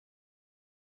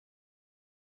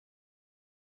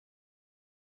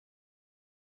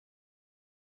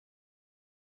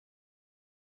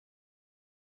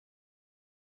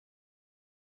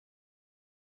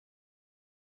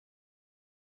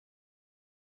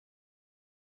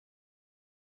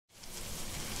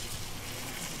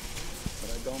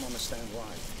don't understand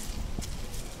why.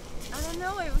 I don't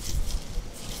know, it was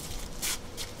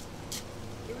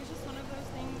just one of those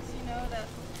things, you know, that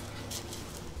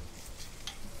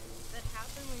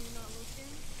happen when you're not looking.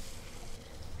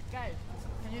 Guys,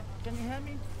 can you help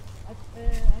me? I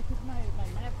took my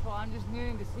map while I'm just new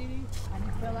in the city and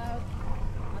it fell out.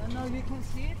 I don't know if you can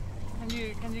see it.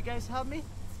 Can you guys help me?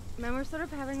 Man, we're sort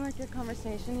of having like a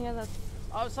conversation here that's...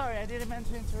 Oh, sorry, I didn't mean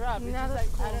to interrupt. It's just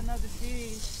like, cool. I don't know the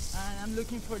city and I'm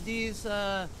looking for this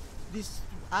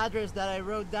address that I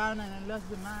wrote down and I lost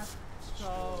the map.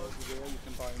 So you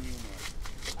can buy a new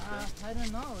map. I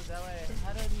don't know that way.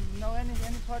 I don't know any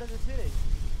part of the city.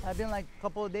 I've been like a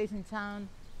couple of days in town.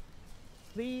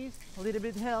 Please, a little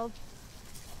bit help.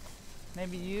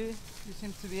 Maybe you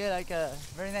seem to be like a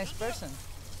very nice person.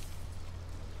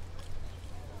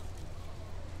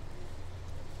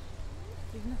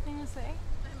 There's nothing to say.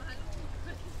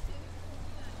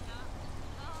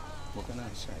 What can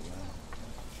I say, man?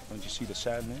 Don't you see the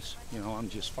sadness? You know, I'm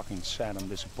just fucking sad. I'm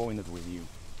disappointed with you.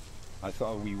 I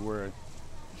thought we were...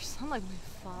 You sound like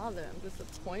my father. I'm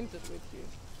disappointed with you.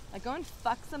 Like, go and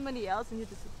fuck somebody else and you're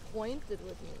disappointed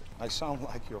with me. I sound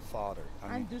like your father.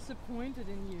 I'm disappointed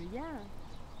in you,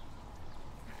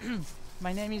 yeah.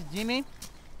 My name is Jimmy.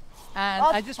 And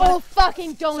I just want... Oh,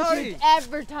 fucking don't you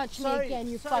ever touch me again,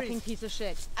 you fucking piece of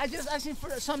shit. I just asking for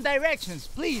some directions.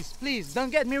 Please, please, don't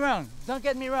get me wrong. Don't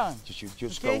get me wrong. Just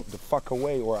okay? go the fuck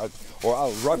away or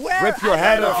I'll rip your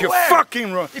head off your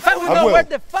fucking run. If I would know where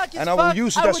the fuck is and I will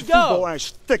use it as a football and I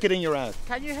stick it in your ass.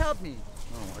 Can you help me?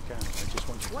 No, I can't. I just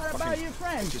want you to What about your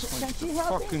friends? I just want you to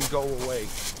fucking go away.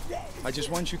 I just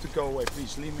want you to go away.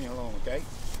 Please leave me alone, okay?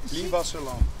 Leave us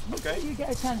alone, okay? You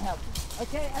guys can help.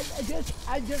 Okay,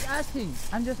 I'm just asking.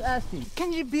 I'm just asking.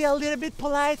 Can you be a little bit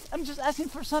polite? I'm just asking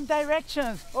for some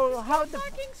directions. Or how the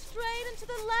fucking straight and to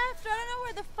the left. I don't know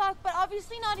where the fuck, but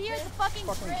obviously not here. It's a fucking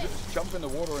bridge. Just jump in the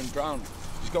water and drown.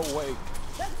 Just go away.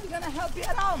 That's not gonna help you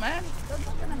at all, man. That's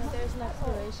not gonna help. There's an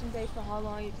expiration date for how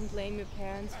long you can blame your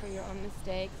parents for your own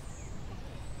mistakes.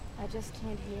 I just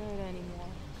can't hear it anymore.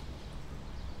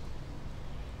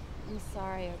 I'm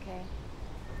sorry, okay?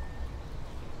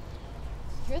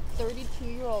 You're a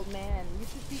 32-year-old man. You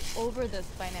should be over this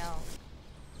by now.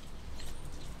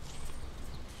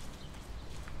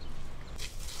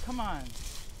 Come on.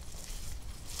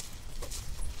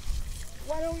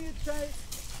 Why don't you try...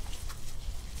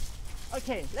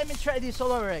 Okay, let me try this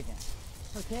all over again.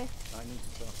 Okay? I need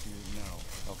to talk to you now,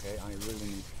 okay? I really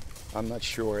need... I'm not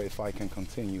sure if I can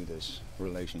continue this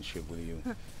relationship with you.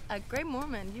 A great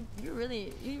moment. You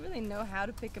really know how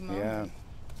to pick a moment. Yeah,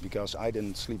 because I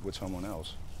didn't sleep with someone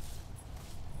else.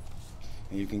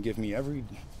 And you can give me every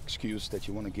excuse that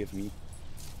you want to give me.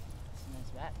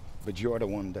 But you're the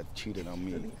one that cheated on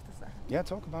me. Yeah,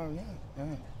 talk about it,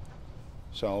 yeah.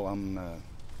 So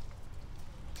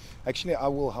actually I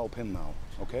will help him now,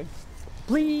 okay?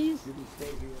 Please? You will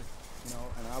stay here, you know,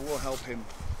 and I will help him.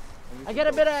 I got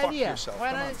a better idea. Yourself.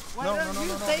 Why don't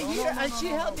you stay here and she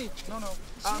help me? No.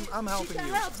 I'm helping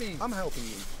you. Help me. I'm helping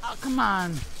you. Oh, come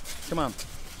on. Come on.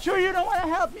 Sure you don't want to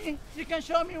help me? You can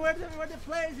show me where the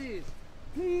place is.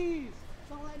 Please,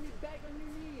 don't let me beg on your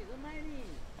knees.